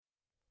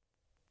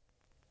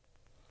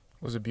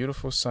It was a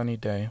beautiful sunny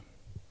day,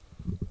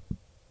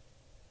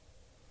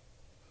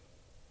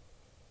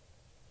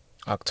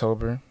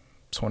 October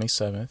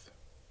 27th,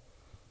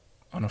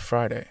 on a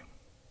Friday.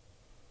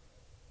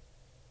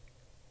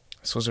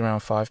 This was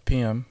around 5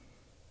 p.m.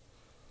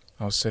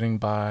 I was sitting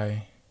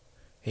by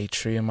a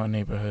tree in my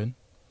neighborhood,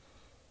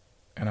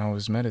 and I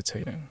was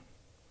meditating.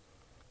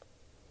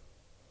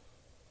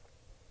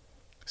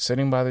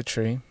 Sitting by the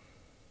tree,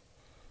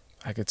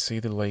 I could see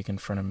the lake in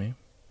front of me.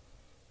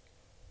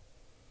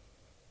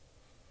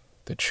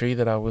 The tree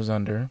that I was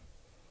under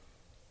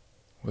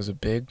was a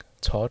big,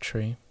 tall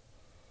tree,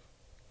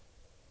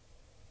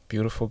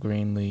 beautiful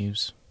green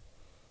leaves,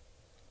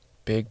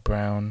 big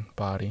brown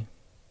body.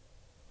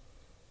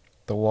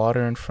 The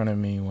water in front of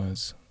me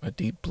was a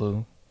deep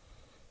blue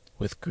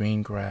with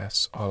green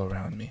grass all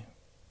around me.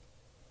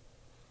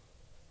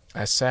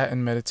 I sat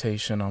in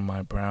meditation on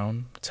my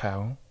brown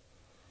towel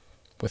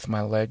with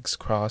my legs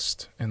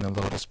crossed in the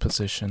lotus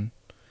position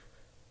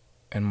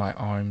and my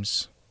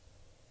arms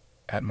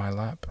at my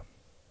lap.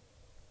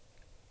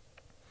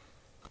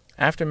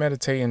 After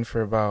meditating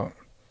for about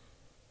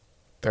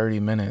 30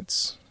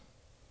 minutes,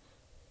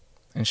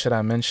 and should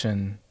I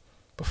mention,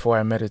 before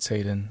I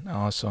meditated, I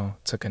also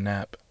took a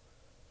nap,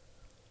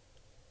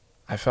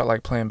 I felt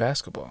like playing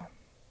basketball.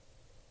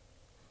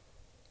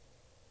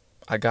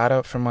 I got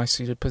up from my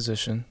seated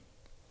position,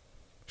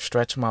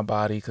 stretched my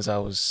body because I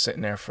was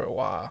sitting there for a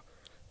while,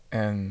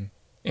 and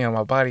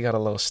my body got a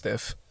little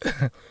stiff.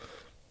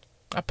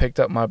 I picked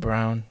up my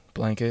brown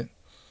blanket,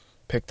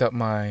 picked up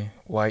my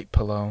white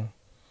pillow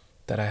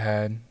that I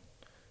had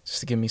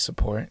just to give me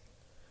support.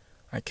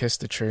 I kissed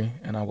the tree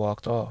and I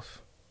walked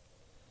off.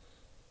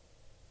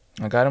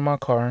 I got in my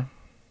car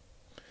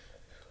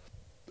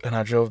and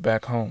I drove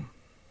back home.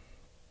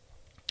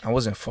 I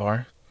wasn't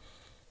far.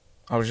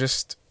 I was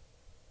just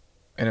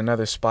in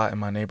another spot in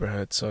my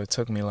neighborhood, so it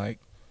took me like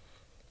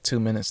 2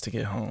 minutes to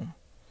get home.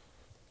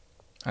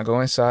 I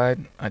go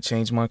inside, I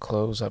change my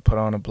clothes, I put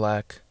on a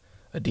black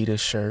Adidas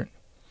shirt,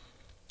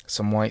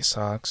 some white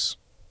socks,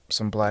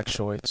 some black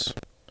shorts.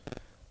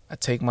 I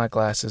take my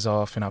glasses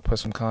off and I put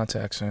some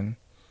contacts in,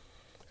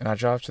 and I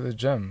drive to the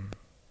gym.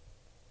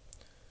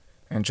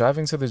 And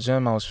driving to the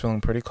gym, I was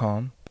feeling pretty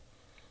calm.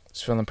 I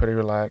was feeling pretty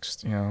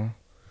relaxed, I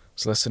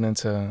was listening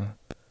to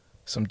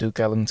some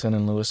Duke Ellington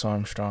and Louis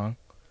Armstrong.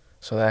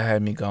 So that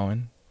had me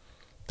going.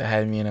 That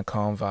had me in a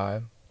calm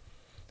vibe.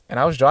 And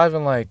I was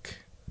driving like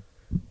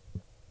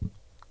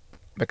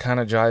the kind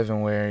of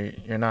driving where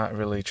you're not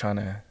really trying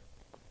to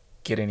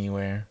get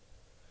anywhere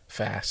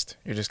fast.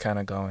 You're just kind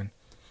of going.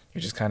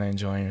 You're just kind of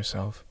enjoying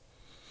yourself.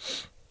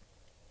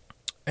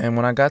 And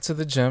when I got to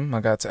the gym, I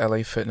got to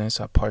LA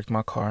Fitness, I parked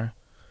my car.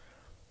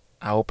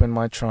 I opened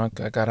my trunk,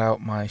 I got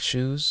out my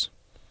shoes,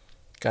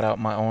 got out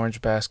my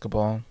orange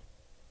basketball.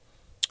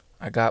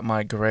 I got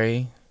my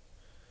gray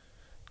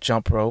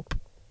jump rope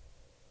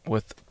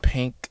with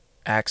pink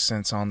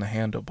accents on the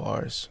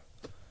handlebars.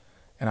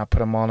 And I put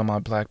them all in my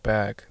black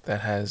bag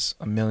that has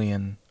 1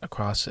 million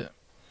across it.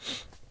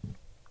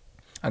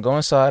 I go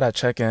inside, I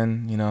check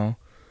in,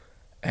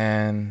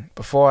 and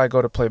before I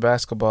go to play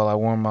basketball, I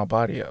warm my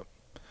body up.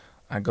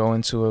 I go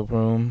into a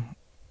room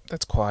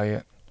that's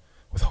quiet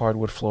with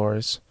hardwood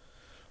floors.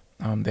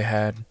 They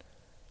had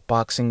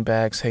boxing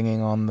bags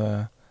hanging on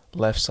the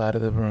left side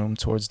of the room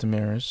towards the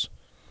mirrors.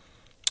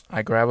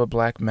 I grab a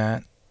black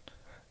mat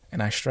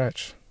and I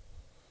stretch.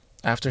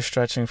 After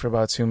stretching for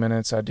about 2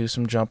 minutes, I do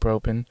some jump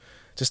roping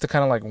just to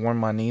kind of like warm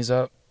my knees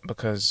up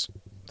because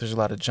there's a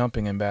lot of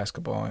jumping in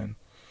basketball and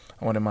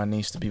I wanted my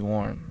knees to be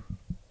warm.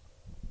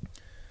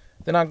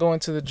 Then I go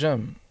into the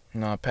gym.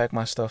 I pack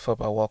my stuff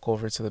up. I walk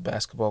over to the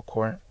basketball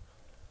court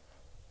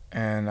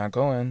and I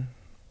go in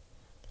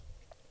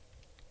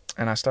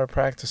and I start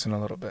practicing a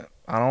little bit.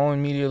 I don't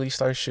immediately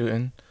start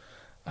shooting.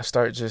 I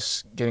start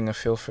just getting a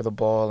feel for the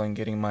ball and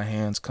getting my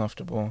hands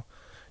comfortable,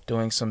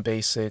 doing some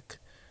basic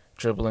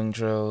dribbling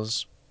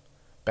drills,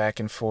 back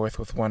and forth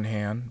with one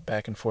hand,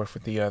 back and forth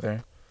with the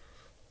other.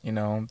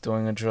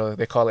 Doing a drill.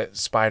 They call it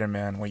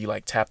Spider-Man, where you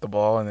like tap the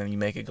ball and then you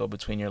make it go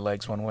between your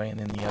legs one way and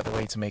then the other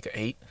way to make an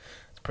 8.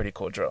 It's a pretty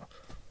cool drill.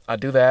 I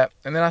do that,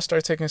 and then I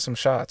start taking some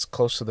shots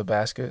close to the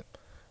basket,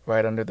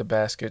 right under the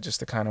basket,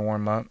 just to kind of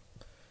warm up.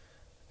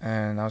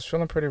 And I was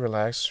feeling pretty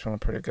relaxed, feeling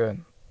pretty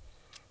good.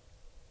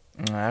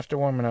 After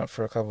warming up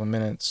for a couple of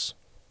minutes,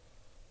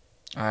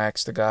 I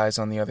asked the guys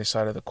on the other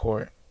side of the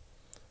court,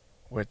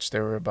 which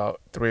there were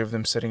about 3 of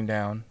them sitting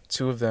down.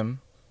 2 of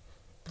them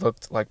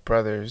looked like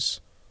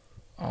brothers.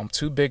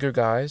 2 bigger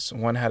guys.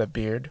 One had a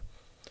beard.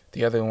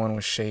 The other one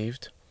was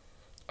shaved.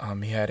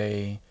 He had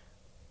a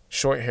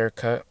short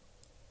haircut,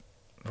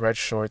 red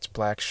shorts,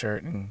 black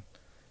shirt, and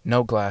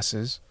no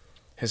glasses.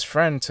 His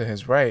friend to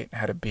his right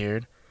had a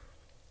beard,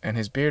 and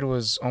his beard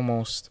was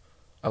almost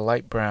a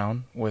light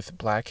brown with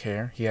black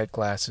hair. He had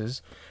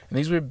glasses. And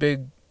these were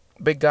big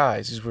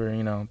guys. These were,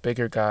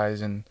 bigger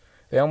guys, and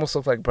they almost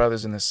looked like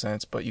brothers in a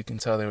sense, but you can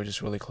tell they were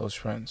just really close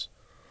friends.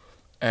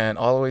 And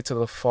all the way to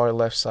the far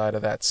left side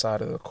of that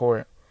side of the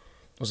court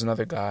was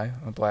another guy,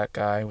 a black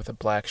guy with a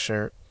black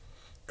shirt,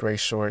 gray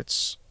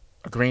shorts,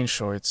 green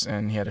shorts,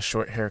 and he had a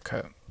short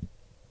haircut.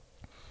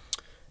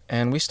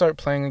 And we start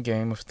playing a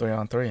game of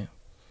 3-on-3.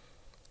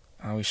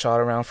 We shot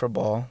around for a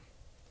ball.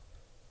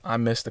 I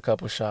missed a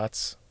couple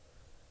shots,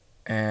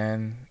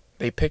 and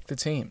they picked the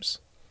teams.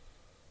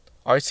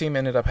 Our team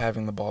ended up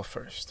having the ball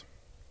first.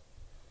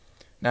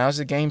 Now, as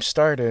the game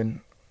started,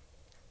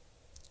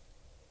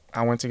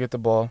 I went to get the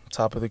ball,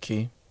 top of the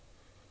key.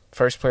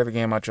 First play of the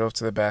game, I drove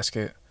to the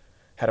basket,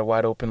 had a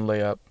wide open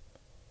layup,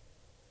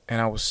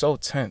 and I was so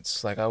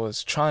tense. Like, I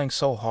was trying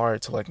so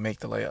hard to, make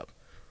the layup,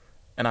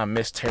 and I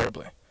missed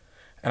terribly.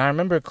 And I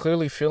remember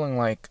clearly feeling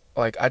like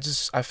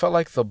I felt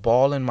like the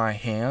ball in my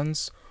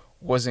hands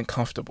wasn't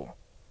comfortable.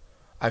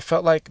 I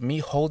felt like me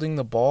holding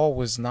the ball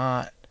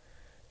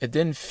it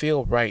didn't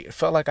feel right. It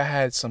felt like I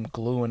had some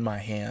glue in my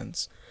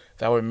hands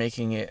that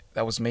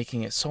was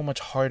making it so much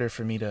harder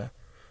for me to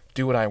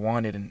do what I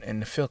wanted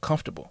and to feel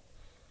comfortable.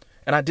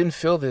 And I didn't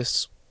feel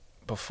this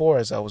before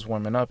as I was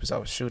warming up, as I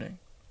was shooting.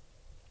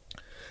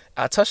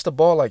 I touched the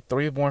ball like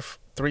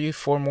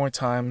 4 more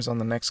times on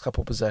the next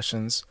couple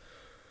possessions.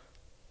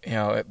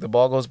 The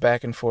ball goes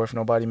back and forth.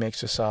 Nobody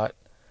makes a shot.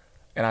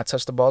 And I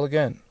touch the ball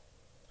again.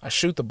 I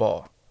shoot the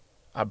ball.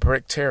 I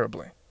brick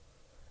terribly.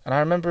 And I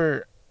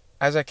remember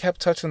as I kept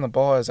touching the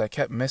ball, as I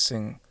kept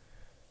missing,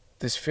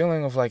 this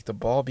feeling of like the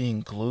ball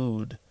being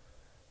glued,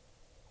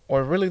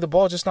 or really the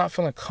ball just not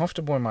feeling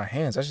comfortable in my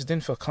hands. I just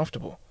didn't feel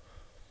comfortable.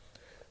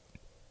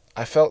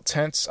 I felt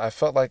tense. I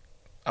felt like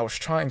I was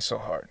trying so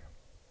hard.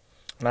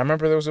 And I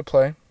remember there was a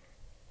play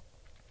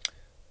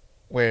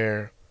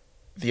where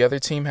the other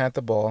team had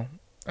the ball,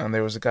 and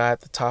there was a guy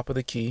at the top of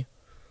the key.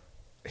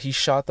 He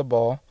shot the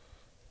ball,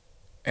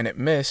 and it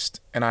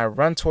missed, and I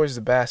run towards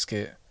the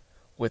basket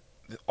with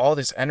all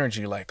this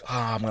energy, like,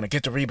 I'm going to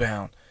get the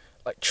rebound,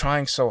 like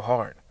trying so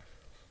hard.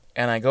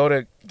 And I go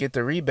to get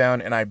the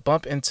rebound, and I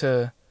bump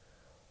into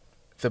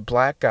the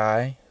black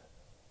guy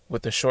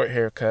with the short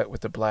haircut,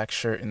 with the black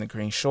shirt and the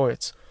green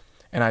shorts,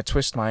 and I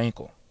twist my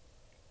ankle.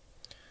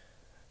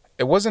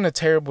 It wasn't a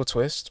terrible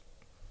twist,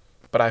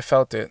 but I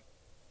felt it,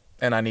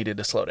 and I needed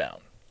to slow down.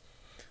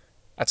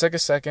 I took a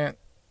second,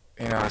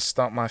 I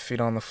stomped my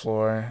feet on the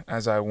floor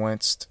as I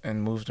winced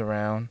and moved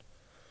around,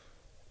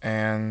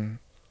 and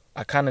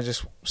I kind of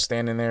just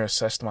standing there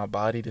assessed my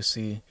body to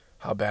see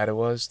how bad it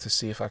was, to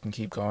see if I can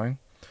keep going,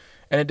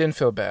 and it didn't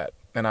feel bad,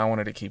 and I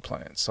wanted to keep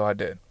playing, so I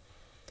did.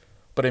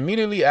 But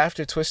immediately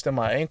after twisting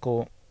my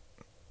ankle,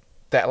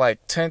 that like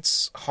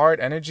tense, hard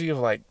energy of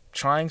like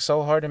trying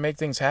so hard to make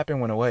things happen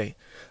went away,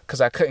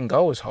 because I couldn't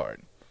go as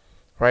hard,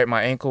 right?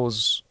 My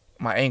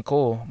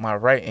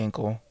right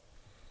ankle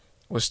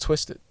was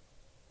twisted,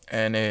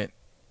 and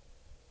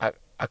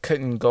I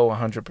couldn't go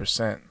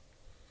 100%.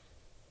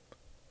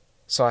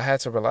 So I had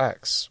to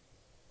relax.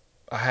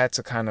 I had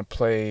to kind of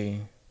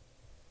play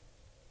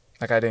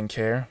like I didn't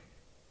care,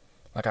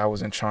 like I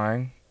wasn't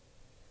trying,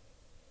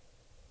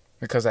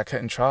 because I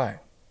couldn't try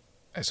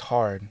as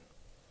hard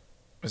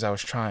as I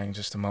was trying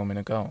just a moment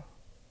ago.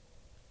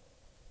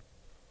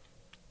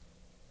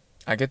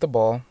 I get the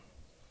ball,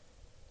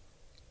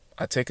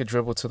 I take a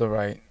dribble to the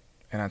right,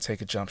 and I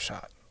take a jump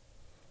shot,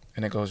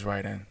 and it goes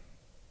right in.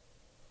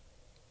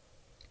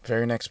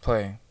 Very next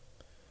play,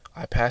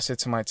 I pass it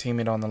to my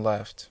teammate on the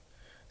left.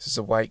 This is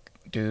a white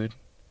dude.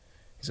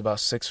 He's about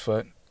 6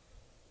 foot.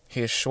 He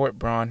has short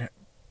blonde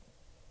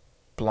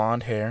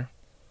hair.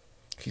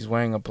 He's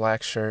wearing a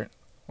black shirt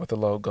with a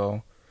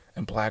logo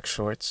and black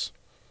shorts,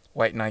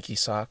 white Nike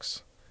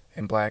socks,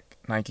 and black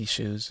Nike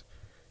shoes.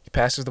 He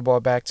passes the ball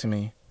back to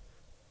me.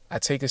 I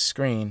take a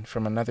screen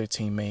from another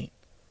teammate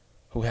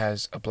who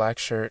has a black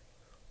shirt,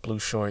 blue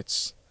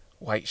shorts,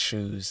 white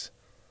shoes,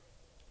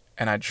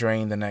 and I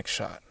drain the next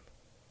shot.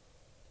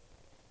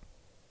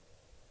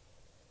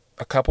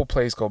 A couple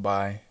plays go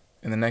by,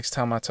 and the next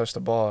time I touch the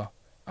ball,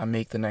 I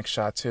make the next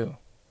shot too.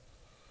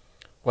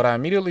 What I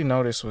immediately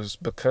noticed was,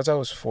 because I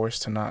was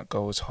forced to not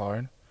go as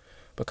hard,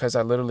 because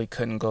I literally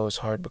couldn't go as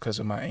hard because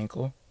of my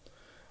ankle,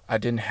 I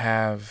didn't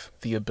have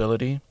the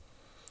ability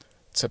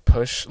to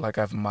push like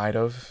I might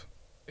have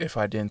if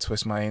I didn't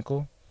twist my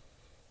ankle.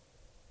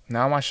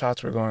 Now my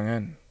shots were going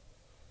in.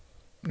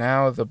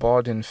 Now the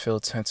ball didn't feel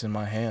tense in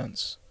my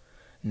hands.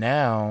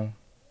 Now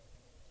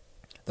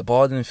the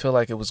ball didn't feel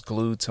like it was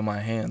glued to my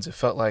hands. It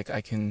felt like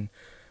I can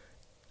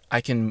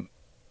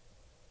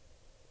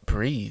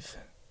breathe.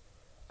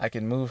 I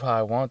can move how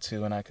I want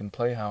to, and I can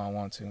play how I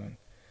want to.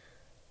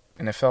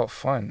 And it felt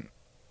fun.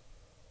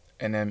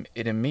 And then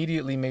it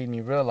immediately made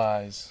me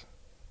realize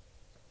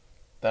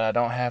that I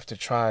don't have to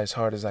try as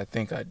hard as I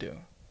think I do.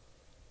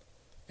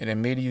 It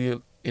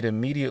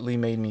immediately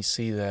made me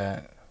see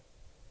that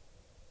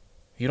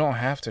you don't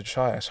have to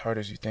try as hard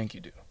as you think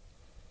you do.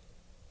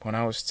 When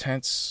I was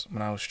tense,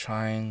 when I was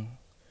trying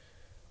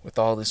with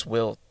all this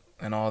will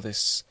and all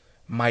this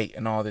might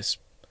and all this,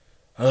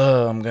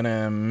 I'm going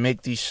to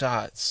make these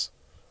shots,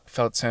 I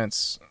felt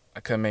tense.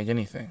 I couldn't make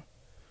anything.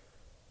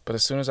 But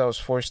as soon as I was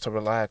forced to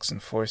relax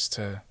and forced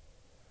to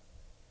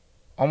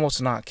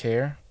almost not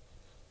care,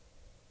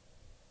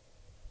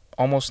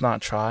 almost not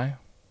try,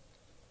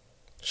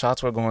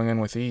 shots were going in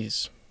with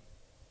ease.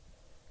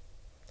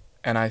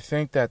 And I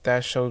think that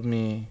that showed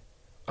me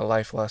a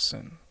life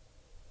lesson.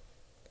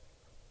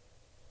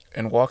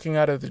 And walking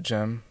out of the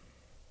gym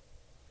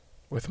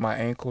with my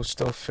ankle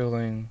still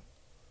feeling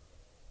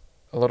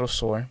a little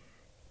sore,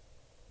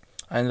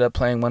 I ended up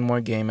playing one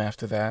more game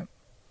after that.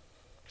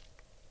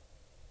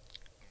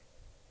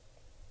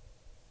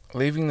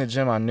 Leaving the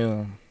gym, I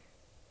knew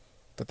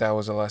that that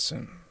was a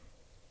lesson.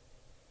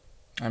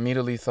 I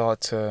immediately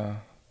thought to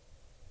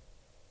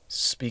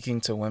speaking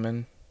to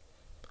women.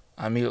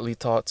 I immediately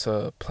thought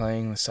to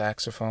playing the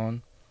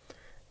saxophone.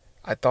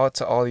 I thought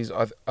to all these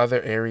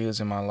other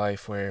areas in my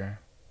life where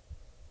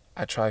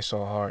I try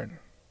so hard.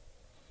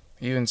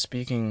 Even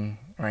speaking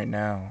right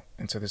now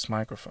into this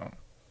microphone.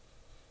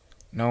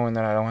 Knowing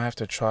that I don't have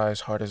to try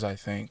as hard as I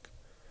think.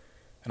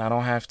 And I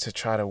don't have to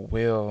try to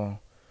will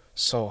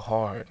so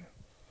hard.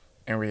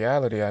 In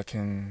reality, I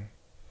can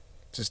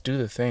just do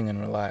the thing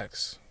and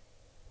relax.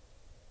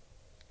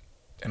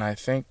 And I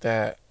think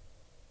that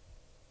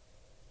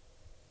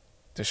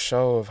the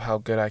show of how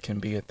good I can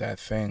be at that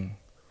thing,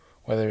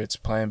 whether it's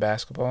playing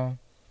basketball,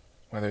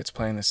 whether it's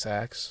playing the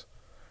sax,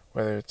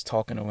 whether it's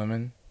talking to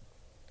women,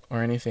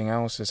 or anything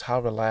else, is how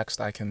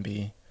relaxed I can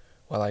be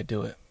while I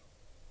do it.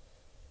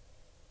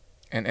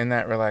 And in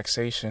that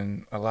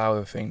relaxation, allow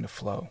the thing to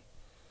flow.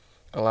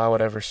 Allow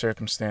whatever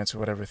circumstance or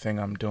whatever thing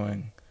I'm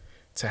doing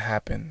to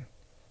happen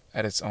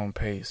at its own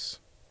pace.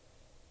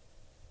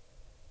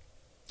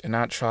 And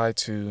not try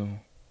to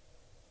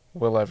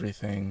will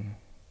everything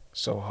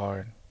so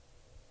hard.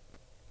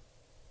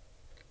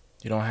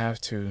 You don't have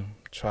to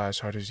try as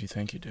hard as you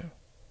think you do.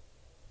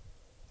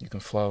 You can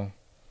flow.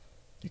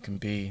 You can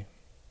be.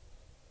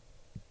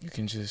 You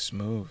can just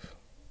move.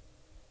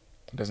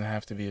 It doesn't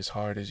have to be as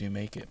hard as you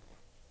make it.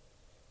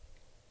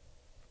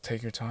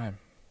 Take your time.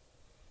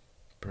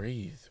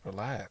 Breathe.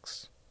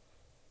 Relax.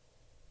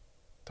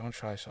 Don't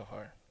try so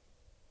hard.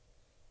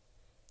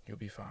 You'll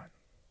be fine.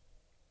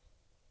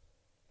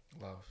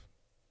 Love.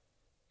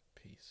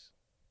 Peace.